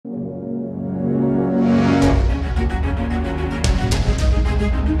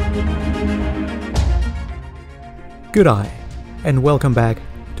G'day and welcome back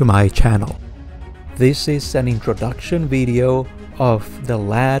to my channel. This is an introduction video of the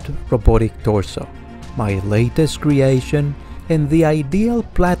LAD Robotic Torso, my latest creation and the ideal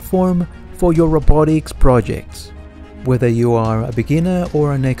platform for your robotics projects. Whether you are a beginner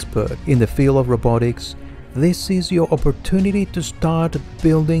or an expert in the field of robotics, this is your opportunity to start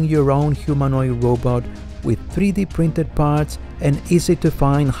building your own humanoid robot with 3D printed parts and easy to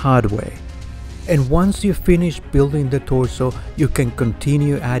find hardware. And once you finish building the torso, you can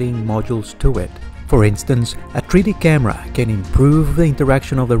continue adding modules to it. For instance, a 3D camera can improve the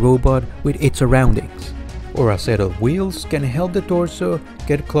interaction of the robot with its surroundings, or a set of wheels can help the torso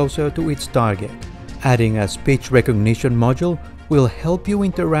get closer to its target. Adding a speech recognition module will help you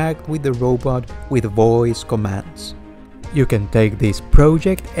interact with the robot with voice commands. You can take this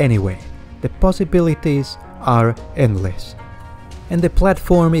project anywhere. The possibilities are endless. And the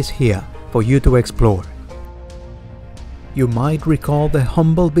platform is here for you to explore. You might recall the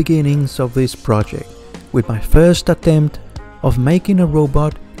humble beginnings of this project with my first attempt of making a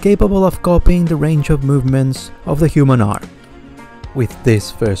robot capable of copying the range of movements of the human arm. With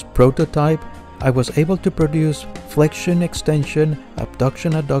this first prototype, I was able to produce flexion, extension,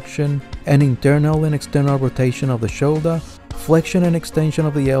 abduction, adduction, and internal and external rotation of the shoulder, flexion and extension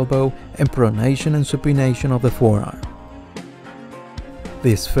of the elbow, and pronation and supination of the forearm.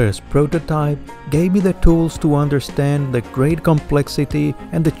 This first prototype gave me the tools to understand the great complexity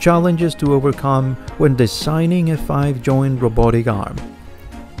and the challenges to overcome when designing a 5-joint robotic arm.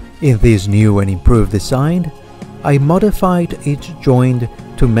 In this new and improved design, I modified each joint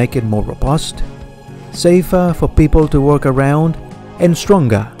to make it more robust, safer for people to work around, and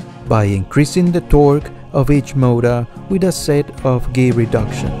stronger by increasing the torque of each motor with a set of gear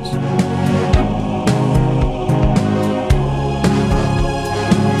reductions.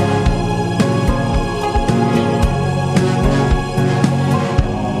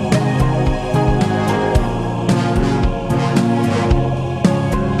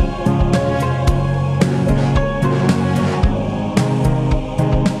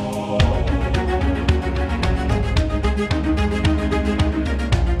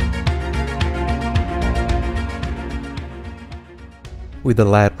 With the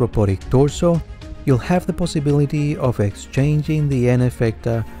LAD Robotic Torso, you'll have the possibility of exchanging the end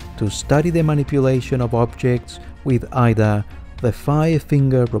effector to study the manipulation of objects with either the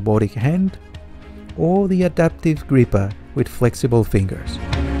 5-finger robotic hand or the adaptive gripper with flexible fingers.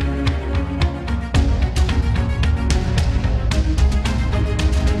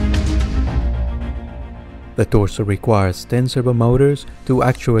 The torso requires 10 servo motors to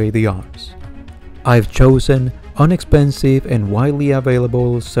actuate the arms. I've chosen inexpensive and widely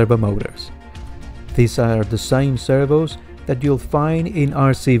available servo motors. These are the same servos that you'll find in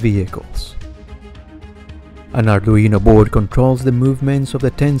RC vehicles. An Arduino board controls the movements of the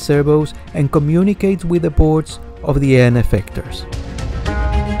 10 servos and communicates with the boards of the end effectors.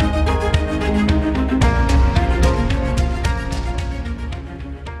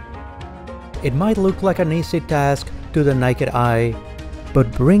 It might look like an easy task to the naked eye,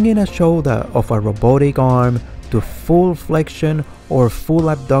 but bringing a shoulder of a robotic arm to full flexion or full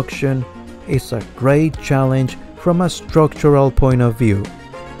abduction is a great challenge from a structural point of view.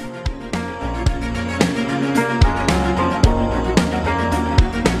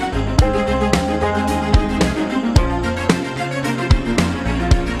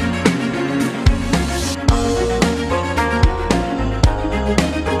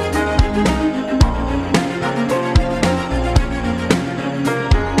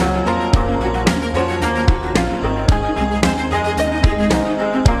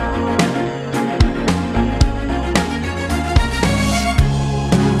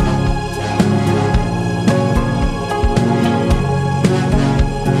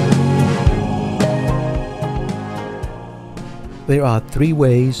 There are 3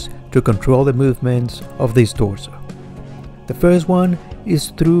 ways to control the movements of this torso. The first one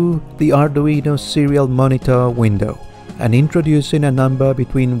is through the Arduino serial monitor window and introducing a number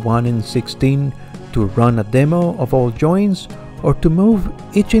between 1 and 16 to run a demo of all joints or to move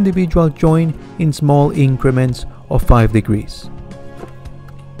each individual joint in small increments of 5 degrees.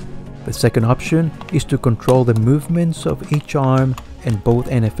 The second option is to control the movements of each arm and both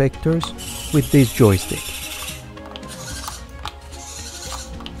end effectors with this joystick.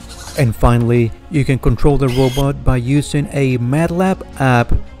 And finally, you can control the robot by using a MATLAB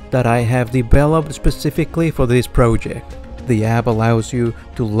app that I have developed specifically for this project. The app allows you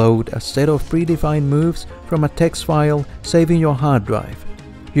to load a set of predefined moves from a text file, saving your hard drive.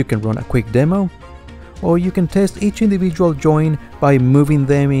 You can run a quick demo, or you can test each individual joint by moving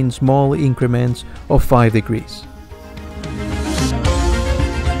them in small increments of 5 degrees.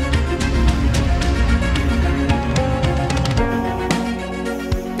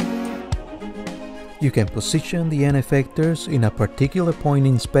 You can position the end effectors in a particular point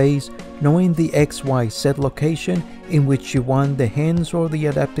in space, knowing the XYZ location in which you want the hands or the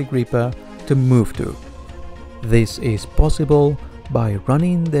adaptive gripper to move to. This is possible by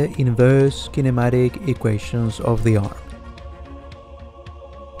running the inverse kinematic equations of the arm.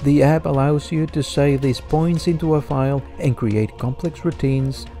 The app allows you to save these points into a file and create complex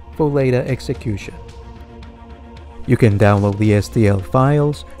routines for later execution. You can download the STL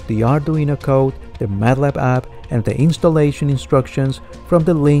files, the Arduino code, the MATLAB app, and the installation instructions from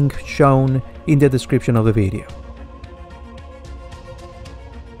the link shown in the description of the video.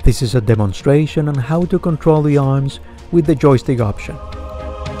 This is a demonstration on how to control the arms with the joystick option.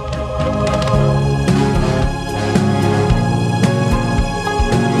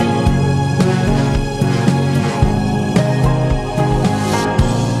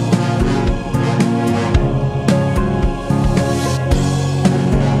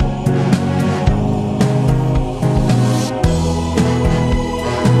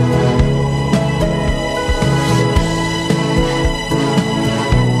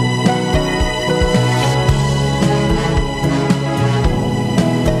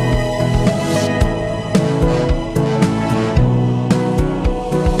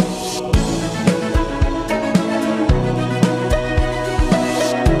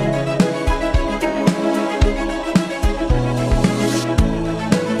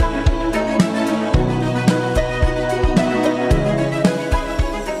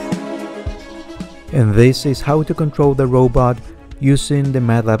 And this is how to control the robot using the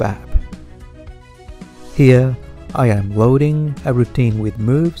MATLAB app. Here I am loading a routine with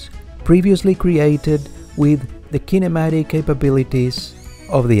moves previously created with the kinematic capabilities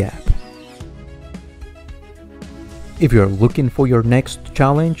of the app. If you're looking for your next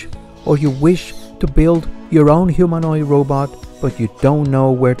challenge, or you wish to build your own humanoid robot but you don't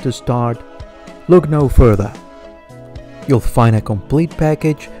know where to start, look no further. You'll find a complete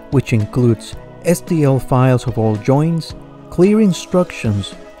package which includes STL files of all joints, clear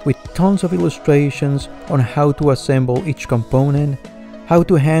instructions with tons of illustrations on how to assemble each component, how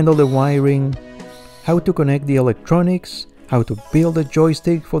to handle the wiring, how to connect the electronics, how to build a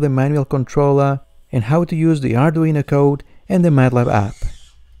joystick for the manual controller, and how to use the Arduino code and the MATLAB app.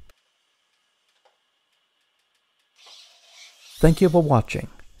 Thank you for watching.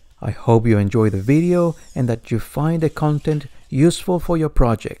 I hope you enjoyed the video and that you find the content useful for your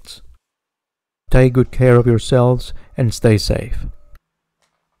projects. Take good care of yourselves and stay safe.